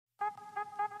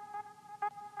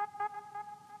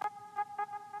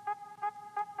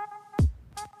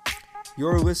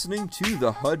You're listening to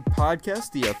the HUD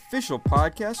Podcast, the official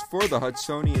podcast for the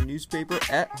Hudsonian newspaper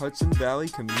at Hudson Valley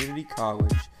Community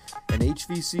College. An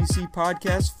HVCC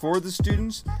podcast for the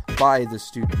students, by the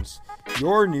students.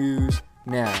 Your news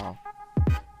now.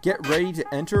 Get ready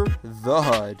to enter the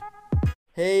HUD.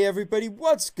 Hey everybody,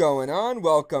 what's going on?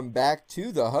 Welcome back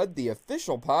to the HUD, the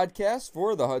official podcast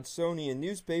for the Hudsonian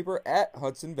newspaper at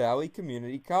Hudson Valley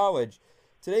Community College.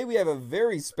 Today we have a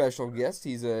very special guest.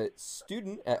 He's a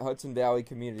student at Hudson Valley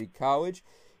Community College.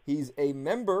 He's a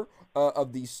member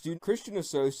of the Student Christian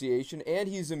Association, and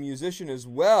he's a musician as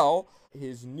well.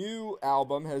 His new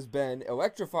album has been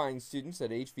electrifying students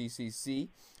at HVCC.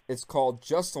 It's called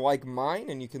Just Like Mine,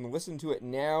 and you can listen to it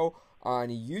now on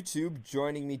YouTube.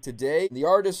 Joining me today, the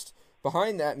artist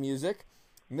behind that music,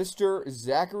 Mr.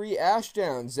 Zachary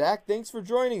Ashdown. Zach, thanks for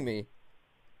joining me.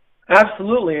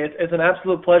 Absolutely. It's an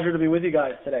absolute pleasure to be with you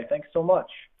guys today. Thanks so much.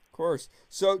 Of course.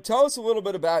 So tell us a little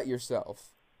bit about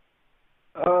yourself.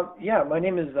 My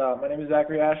name is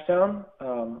Zachary Ashdown.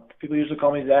 People usually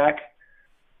call me Zach.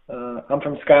 I'm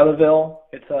from Schuylerville.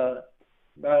 It's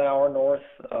about an hour north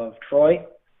of Troy.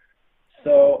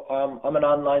 So I'm an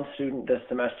online student this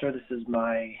semester. This is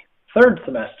my third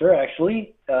semester,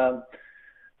 actually.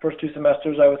 First two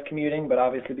semesters I was commuting, but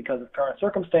obviously because of current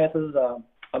circumstances,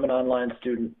 I'm an online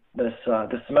student this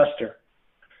semester.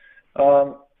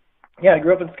 I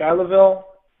grew up in Schuylerville.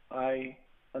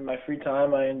 In my free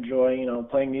time, I enjoy,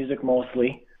 playing music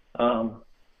mostly. But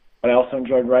I also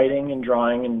enjoyed writing and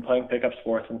drawing and playing pickup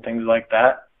sports and things like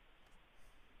that.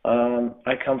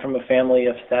 I come from a family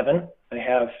of 7. I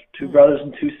have 2 brothers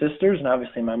and 2 sisters, and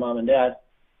obviously my mom and dad.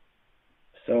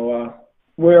 So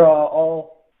we're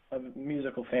all a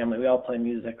musical family. We all play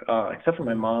music, except for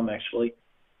my mom, actually.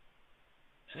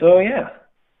 So, yeah.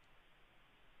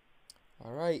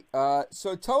 All right.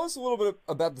 So tell us a little bit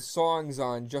about the songs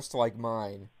on Just Like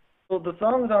Mine. Well, the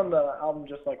songs on the album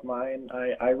Just Like Mine,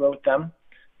 I wrote them.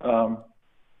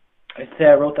 I'd say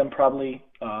I wrote them probably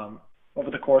over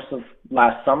the course of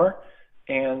last summer.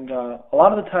 And a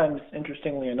lot of the times,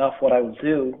 interestingly enough, what I will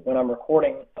do when I'm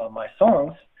recording my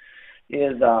songs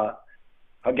is I'll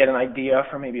get an idea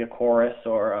for maybe a chorus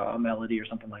or a melody or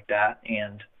something like that,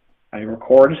 and I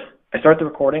start the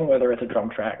recording, whether it's a drum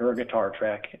track or a guitar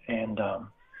track, and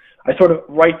I sort of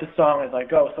write the song as I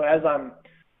go. So as I'm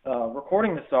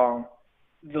recording the song,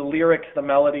 the lyrics, the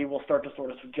melody will start to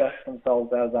sort of suggest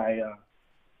themselves as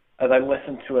I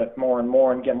listen to it more and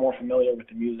more and get more familiar with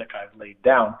the music I've laid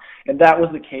down. And that was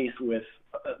the case with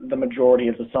the majority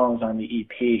of the songs on the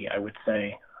EP, I would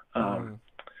say. Now,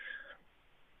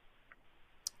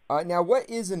 what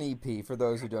is an EP for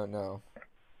those who don't know?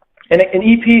 An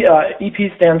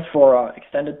EP stands for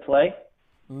extended play,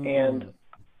 and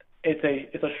it's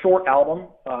a short album,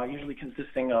 usually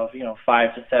consisting of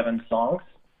 5 to 7 songs.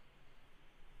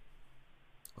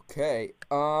 Okay.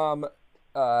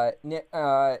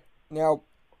 Now,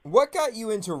 what got you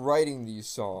into writing these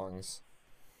songs?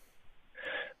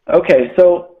 Okay,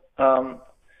 so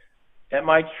at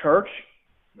my church,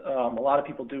 a lot of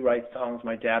people do write songs.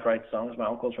 My dad writes songs, my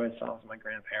uncles write songs, my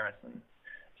grandparents, and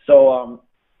so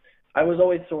I was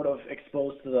always sort of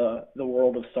exposed to the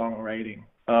world of songwriting.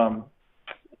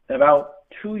 About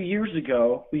 2 years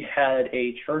ago, we had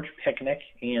a church picnic,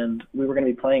 and we were going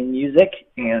to be playing music,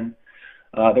 and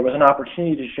there was an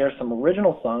opportunity to share some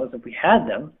original songs if we had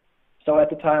them. So at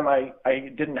the time, I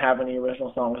didn't have any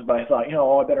original songs, but I thought,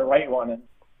 I better write one and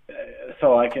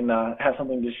so I can have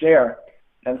something to share.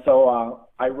 And so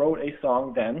I wrote a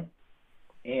song then,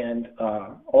 and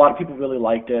a lot of people really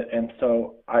liked it. And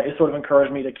so it sort of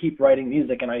encouraged me to keep writing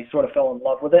music, and I sort of fell in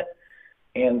love with it.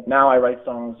 And now I write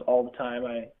songs all the time.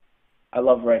 I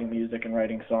love writing music and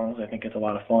writing songs. I think it's a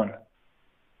lot of fun.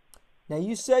 Now,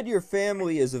 you said your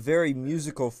family is a very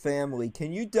musical family.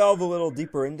 Can you delve a little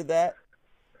deeper into that?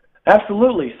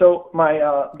 Absolutely. So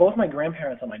both my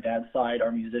grandparents on my dad's side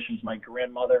are musicians. My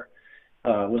grandmother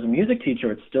was a music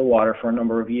teacher at Stillwater for a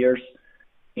number of years,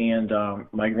 and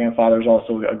my grandfather's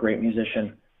also a great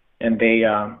musician. And they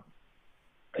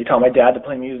taught my dad to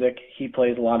play music. He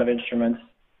plays a lot of instruments,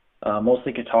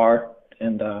 mostly guitar,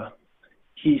 and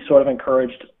he sort of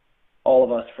encouraged all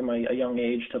of us from a young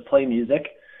age to play music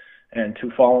and to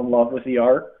fall in love with the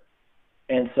art.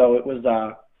 And so it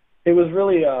was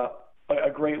really a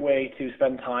great way to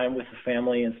spend time with the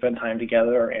family and spend time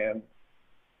together. And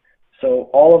so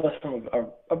all of us from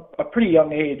a pretty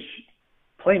young age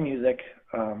play music.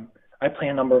 I play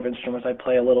a number of instruments. I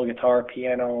play a little guitar,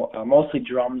 piano, mostly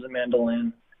drums and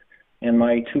mandolin. And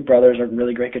my 2 brothers are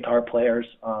really great guitar players.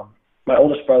 My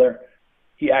oldest brother,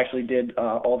 he actually did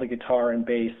all the guitar and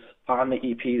bass on the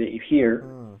EP that you hear.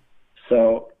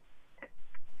 So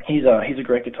he's a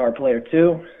great guitar player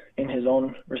too, in his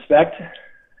own respect,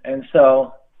 and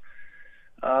so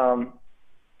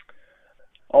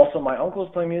also my uncles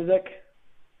play music.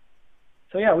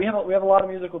 So yeah, we have a lot of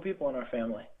musical people in our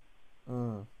family.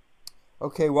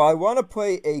 Okay, well, I want to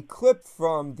play a clip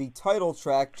from the title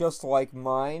track, Just Like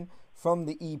Mine, from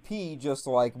the EP, Just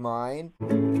Like Mine.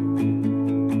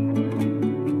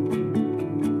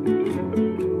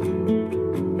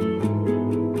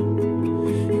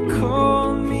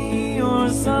 Call me your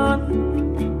son,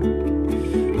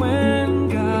 when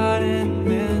God and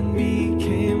man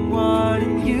became one,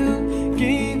 and you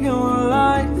gave your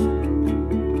life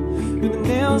with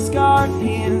nail-scarred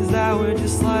hands that were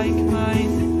just like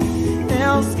mine.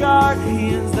 Nail-scarred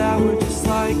hands that were just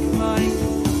like mine.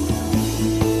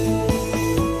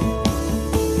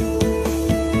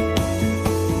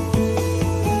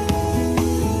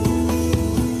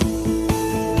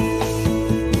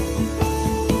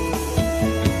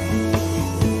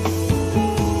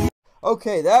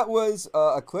 Okay, that was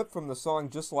a clip from the song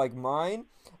Just Like Mine.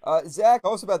 Zach,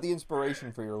 tell us about the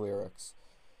inspiration for your lyrics.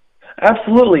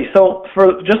 Absolutely. So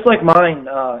for Just Like Mine,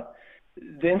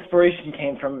 the inspiration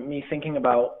came from me thinking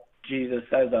about Jesus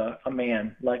as a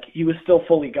man. Like, he was still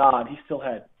fully God. He still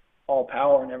had all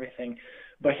power and everything,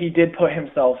 but he did put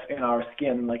himself in our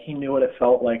skin. Like, he knew what it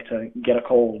felt like to get a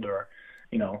cold or,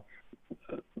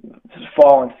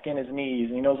 fall and skin his knees.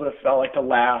 And he knows what it felt like to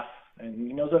laugh, and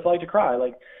he knows what it felt like to cry.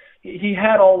 Like, he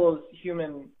had all those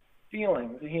human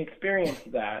feelings, and he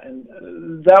experienced that. And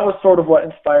that was sort of what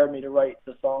inspired me to write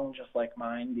the song Just Like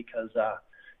Mine, because,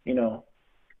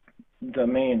 the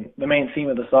main theme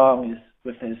of the song is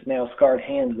with his nail-scarred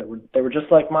hands they were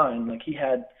just like mine. Like, he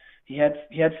had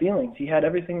feelings. He had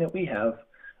everything that we have,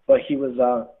 but he was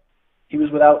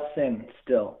without sin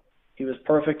still. He was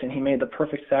perfect, and he made the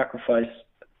perfect sacrifice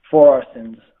for our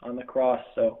sins on the cross,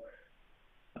 so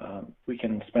we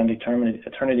can spend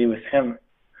eternity with him.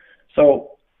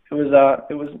 So it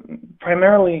was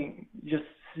primarily just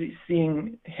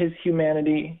seeing his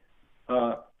humanity,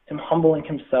 him humbling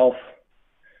himself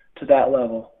to that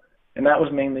level, and that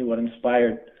was mainly what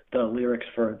inspired the lyrics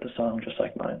for the song Just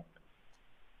Like Mine.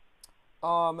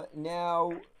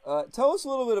 Now, tell us a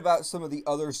little bit about some of the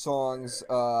other songs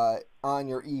on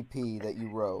your EP that you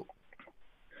wrote.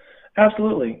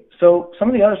 Absolutely. So some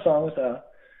of the other songs,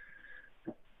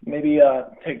 maybe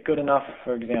take Good Enough,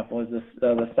 for example, is this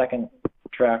the second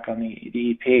track on the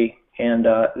EP, and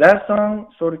that song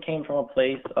sort of came from a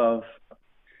place of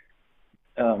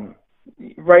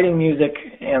writing music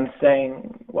and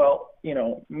saying, well,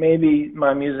 maybe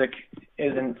my music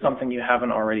isn't something you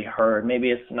haven't already heard. Maybe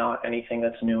it's not anything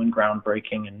that's new and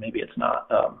groundbreaking, and maybe it's not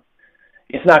going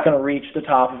to reach the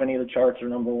top of any of the charts or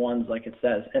number ones like it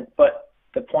says. But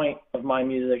the point of my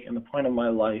music and the point of my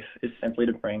life is simply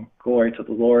to bring glory to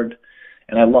the Lord,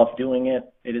 and I love doing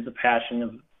it. It is a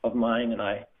passion of mine, and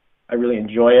I really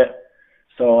enjoy it.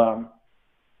 So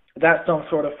that song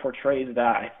sort of portrays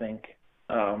that, I think,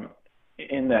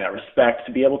 in that respect,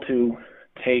 to be able to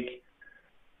take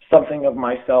something of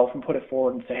myself and put it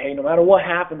forward and say, hey, no matter what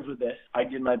happens with this, I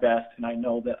did my best, and I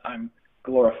know that I'm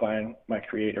glorifying my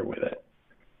Creator with it.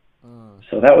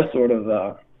 So that was sort of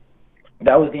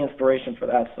that was the inspiration for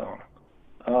that song.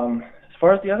 As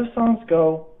far as the other songs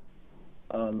go,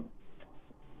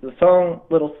 the song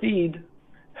Little Seed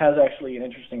has actually an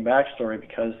interesting backstory,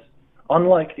 because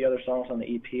unlike the other songs on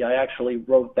the EP, I actually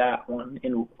wrote that one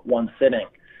in one sitting.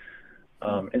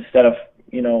 Instead of,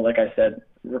 like I said,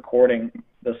 recording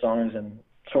the songs and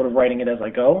sort of writing it as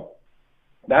I go.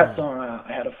 That song,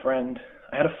 I had a friend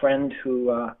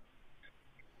who I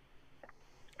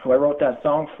wrote that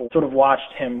song for. Sort of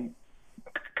watched him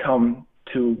come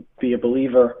to be a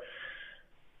believer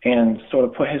and sort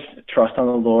of put his trust on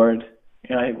the Lord.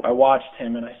 And I watched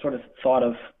him, and I sort of thought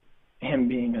of him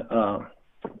being a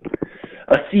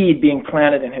seed being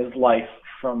planted in his life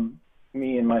from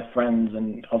me and my friends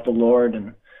and of the Lord,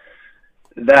 and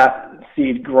that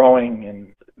seed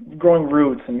growing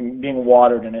roots and being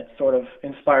watered, and it sort of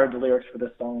inspired the lyrics for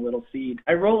this song, Little Seed.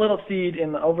 I wrote Little Seed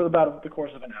over about the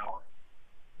course of an hour,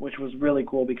 which was really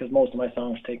cool, because most of my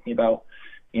songs take me about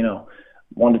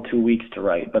 1 to 2 weeks to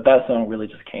write, but that song really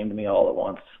just came to me all at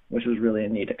once, which was really a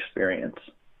neat experience.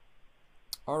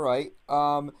 All right.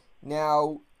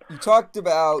 Now, you talked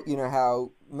about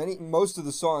how most of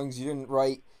the songs you didn't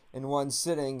write in one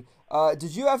sitting.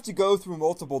 Did you have to go through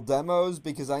multiple demos?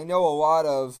 Because I know a lot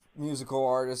of musical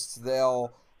artists,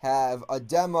 they'll have a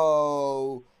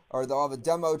demo, or they'll have a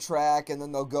demo track, and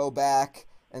then they'll go back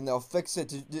and they'll fix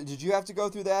it. Did you have to go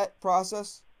through that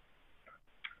process?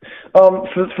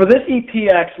 For this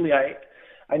EP, actually,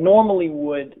 I I normally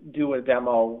would do a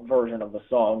demo version of the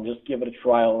song, just give it a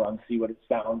trial run, see what it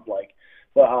sounds like.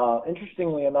 But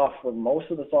interestingly enough, for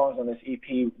most of the songs on this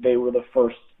EP, they were the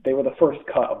first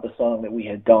cut of the song that we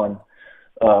had done,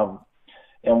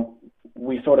 and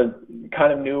we sort of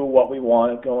kind of knew what we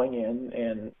wanted going in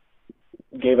and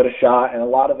gave it a shot, and a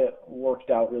lot of it worked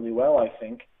out really well, I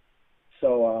think.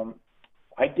 So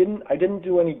I didn't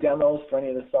do any demos for any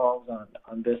of the songs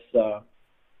on this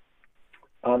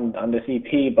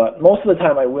EP, but most of the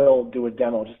time I will do a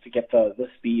demo just to get the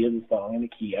speed of the song and the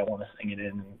key I want to sing it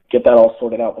in, and get that all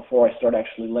sorted out before I start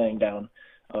actually laying down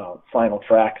final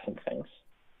tracks and things.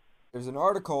 There's an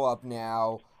article up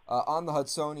now on the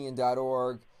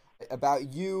Hudsonian.org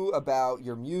about you, about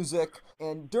your music.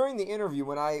 And during the interview,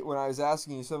 when I was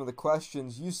asking you some of the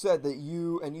questions, you said that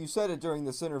you said it during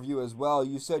this interview as well,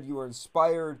 you said you were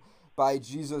inspired by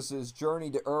Jesus's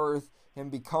journey to earth, him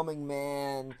becoming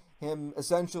man, him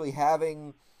essentially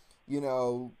having,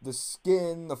 the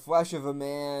skin, the flesh of a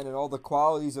man, and all the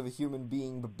qualities of a human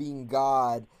being, but being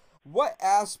God. What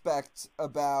aspect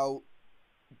about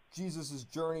Jesus's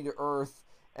journey to earth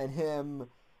and him,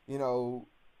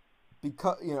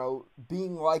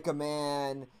 being like a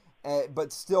man,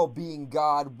 but still being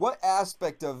God, what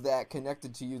aspect of that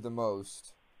connected to you the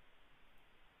most?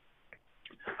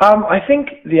 I think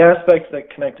the aspect that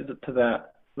connected to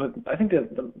that, I think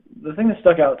the thing that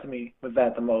stuck out to me with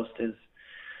that the most is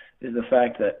the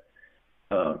fact that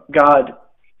God,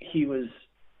 he's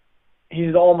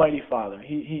the Almighty Father.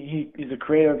 He's the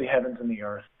creator of the heavens and the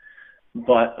earth,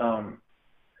 but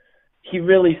he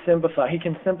really he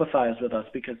can sympathize with us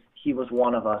because he was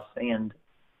one of us, and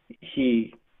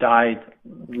he died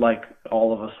like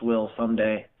all of us will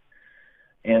someday,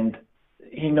 and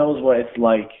he knows what it's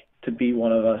like to be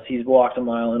one of us. He's walked a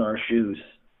mile in our shoes,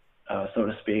 so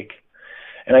to speak.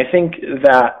 And I think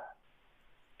that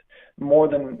more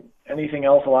than anything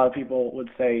else, a lot of people would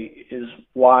say is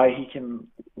why he can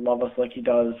love us like he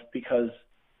does, because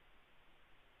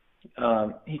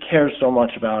he cares so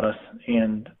much about us,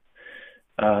 and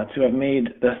to have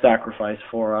made the sacrifice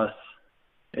for us,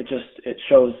 it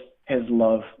shows his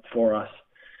love for us.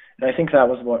 And I think that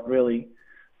was what really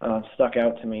stuck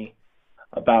out to me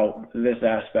about this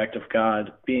aspect of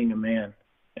God being a man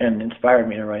and inspired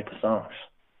me to write the songs.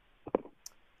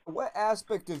 What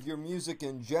aspect of your music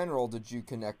in general did you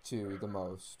connect to the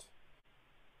most?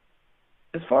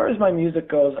 As far as my music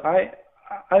goes, I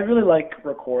really like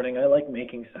recording. I like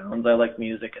making sounds. I like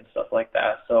music and stuff like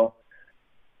that. So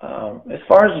as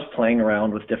far as just playing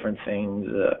around with different things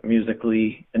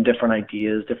musically and different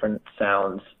ideas, different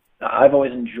sounds, I've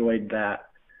always enjoyed that.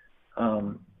 I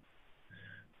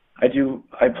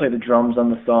play the drums on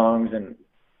the songs, and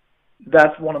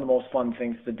that's one of the most fun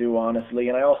things to do, honestly.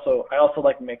 And I also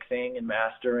like mixing and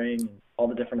mastering and all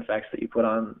the different effects that you put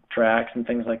on tracks and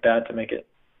things like that to make it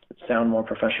sound more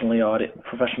professional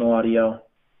audio.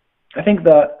 I think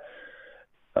that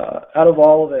out of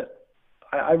all of it,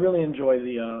 I really enjoy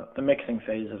the mixing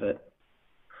phase of it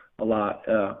a lot,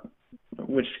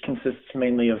 which consists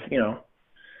mainly of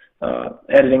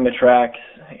editing the tracks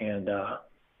and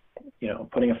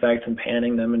putting effects and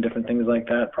panning them and different things like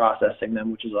that, processing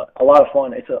them, which is a lot of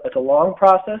fun. It's a long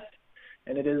process,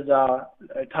 and it is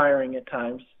tiring at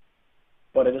times,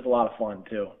 but it is a lot of fun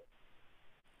too.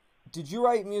 Did you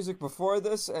write music before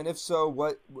this? And if so,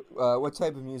 what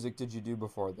type of music did you do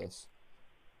before this?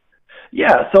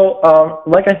 Yeah, so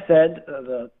like I said,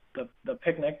 the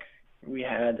picnic we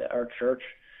had at our church,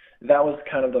 that was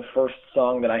kind of the first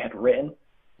song that I had written.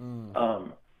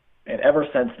 And ever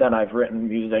since then, I've written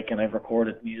music and I've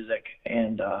recorded music.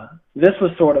 And this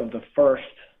was sort of the first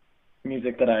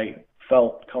music that I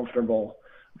felt comfortable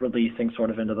releasing sort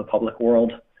of into the public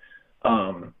world.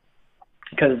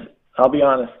 Because I'll be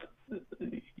honest,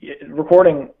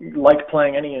 recording, like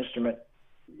playing any instrument,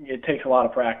 it takes a lot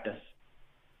of practice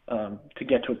to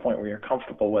get to a point where you're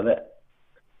comfortable with it.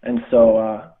 And so,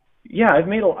 I've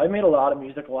made a lot of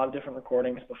music, a lot of different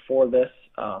recordings before this.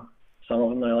 Some of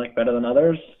them I like better than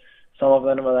others. Some of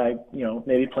them I,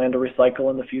 maybe plan to recycle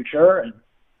in the future, and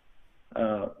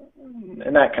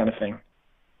that kind of thing.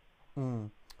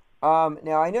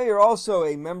 Now, I know you're also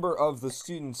a member of the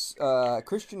Students'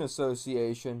 Christian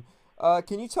Association.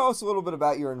 Can you tell us a little bit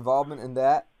about your involvement in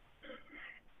that?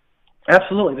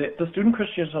 Absolutely. The Student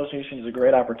Christian Association is a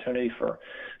great opportunity for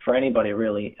anybody,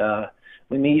 really.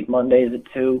 We meet Mondays at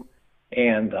 2,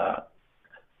 and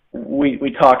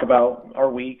we talk about our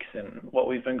weeks and what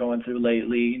we've been going through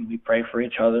lately, and we pray for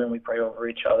each other and we pray over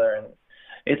each other, and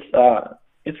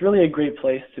it's really a great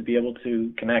place to be able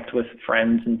to connect with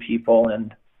friends and people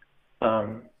and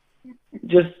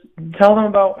just tell them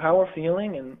about how we're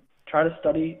feeling and try to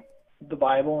study the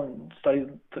Bible and study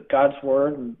God's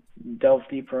Word and delve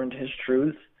deeper into His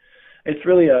truth. It's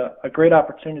really a great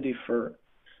opportunity for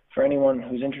anyone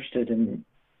who's interested in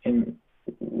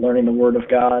learning the Word of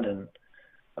God and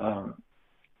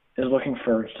is looking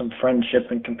for some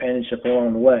friendship and companionship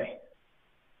along the way.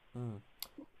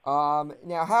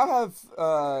 Now, how have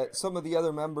some of the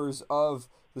other members of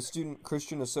the Student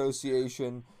Christian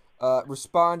Association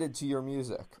responded to your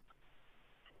music?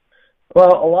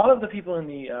 Well, a lot of the people in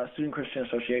the Student Christian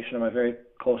Association are my very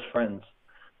close friends.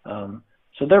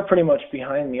 So they're pretty much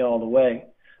behind me all the way.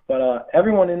 But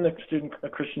everyone in the Student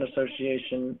Christian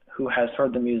Association who has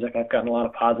heard the music, I've gotten a lot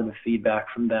of positive feedback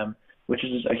from them, which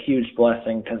is a huge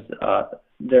blessing because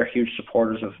they're huge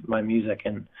supporters of my music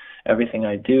and everything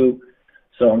I do.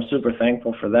 So I'm super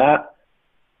thankful for that.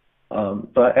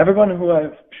 But everyone who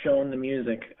I've shown the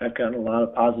music, I've gotten a lot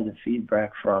of positive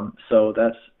feedback from. So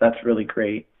that's really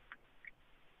great.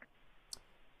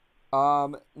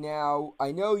 Now,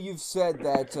 I know you've said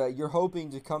that you're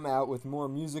hoping to come out with more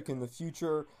music in the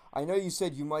future. I know you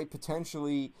said you might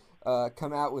potentially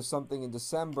come out with something in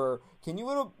December. Can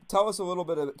you tell us a little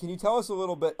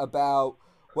bit about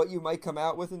what you might come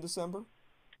out with in December?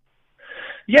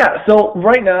 Yeah, so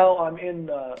right now I'm in,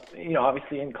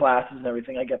 obviously in classes and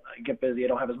everything. I get busy. I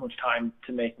don't have as much time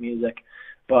to make music,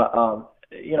 but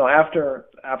after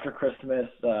Christmas,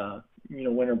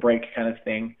 winter break kind of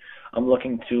thing, I'm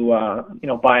looking to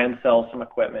buy and sell some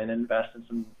equipment, invest in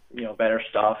some better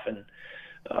stuff, and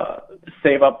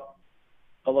save up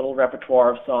a little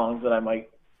repertoire of songs that I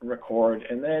might record,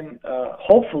 and then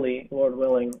hopefully, Lord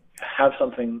willing, have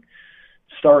something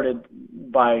started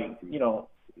by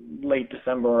late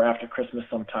December or after Christmas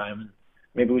sometime.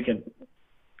 Maybe we can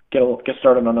get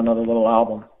started on another little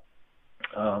album.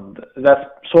 That's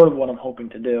sort of what I'm hoping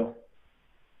to do.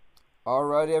 All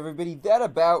right, everybody, that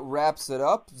about wraps it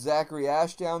up. Zachary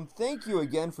Ashdown, thank you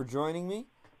again for joining me.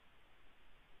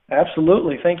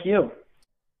 Absolutely, thank you.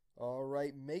 All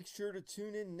right, make sure to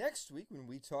tune in next week when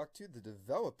we talk to the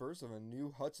developers of a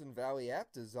new Hudson Valley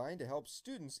app designed to help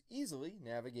students easily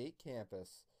navigate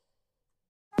campus.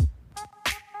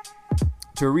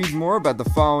 To read more about the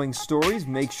following stories,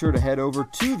 make sure to head over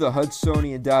to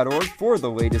thehudsonian.org for the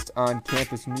latest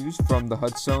on-campus news from the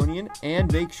Hudsonian,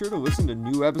 and make sure to listen to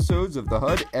new episodes of The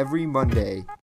HUD every Monday.